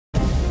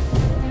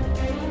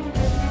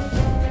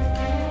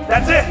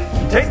That's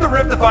it! Take the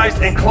RIP device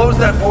and close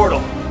that portal.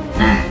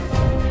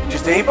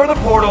 Just aim for the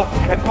portal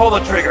and pull the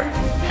trigger.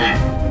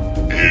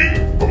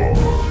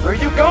 Where are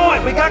you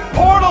going? We got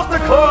portals to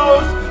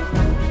close!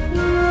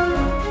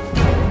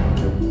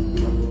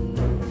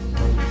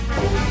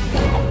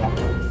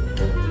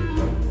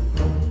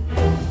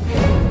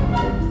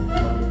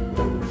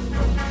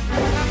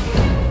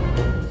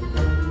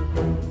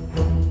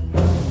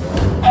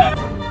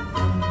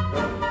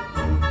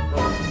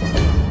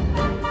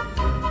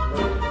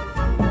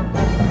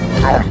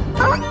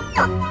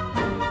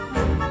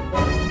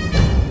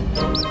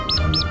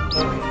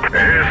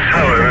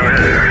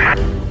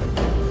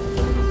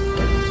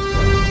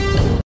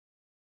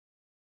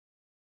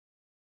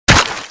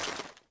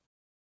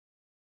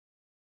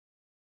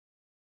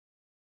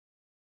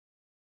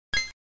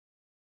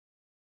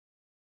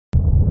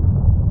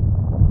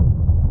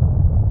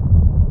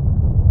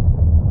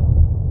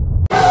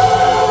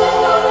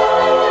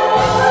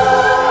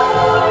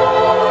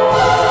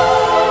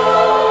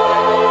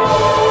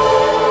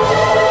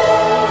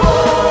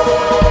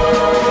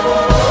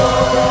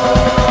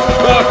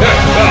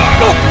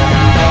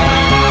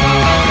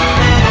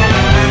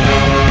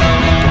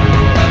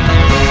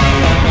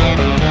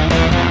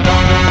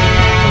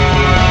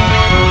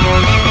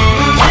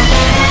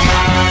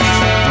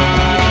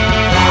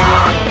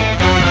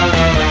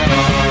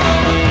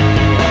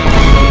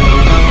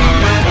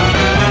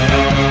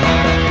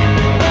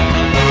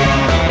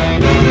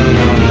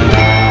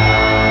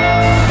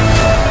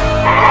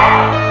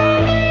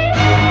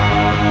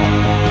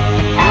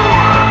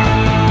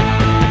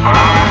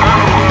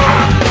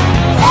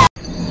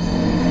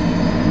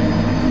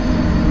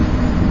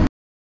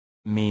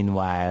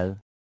 Meanwhile...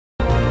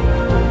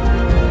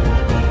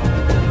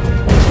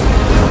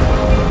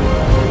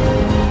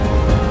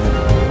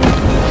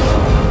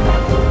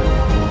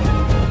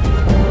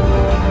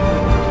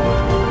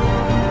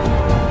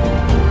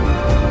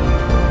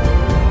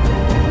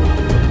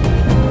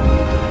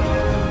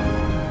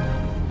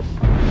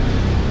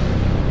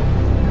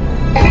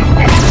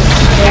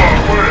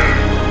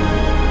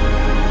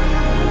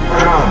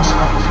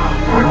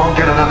 We won't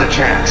get another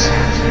chance.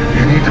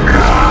 You need to...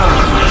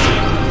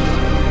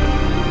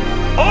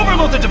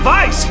 Overload the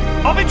device!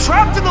 I'll be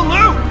trapped in the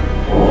loop!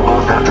 We'll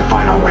both have to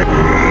find a way.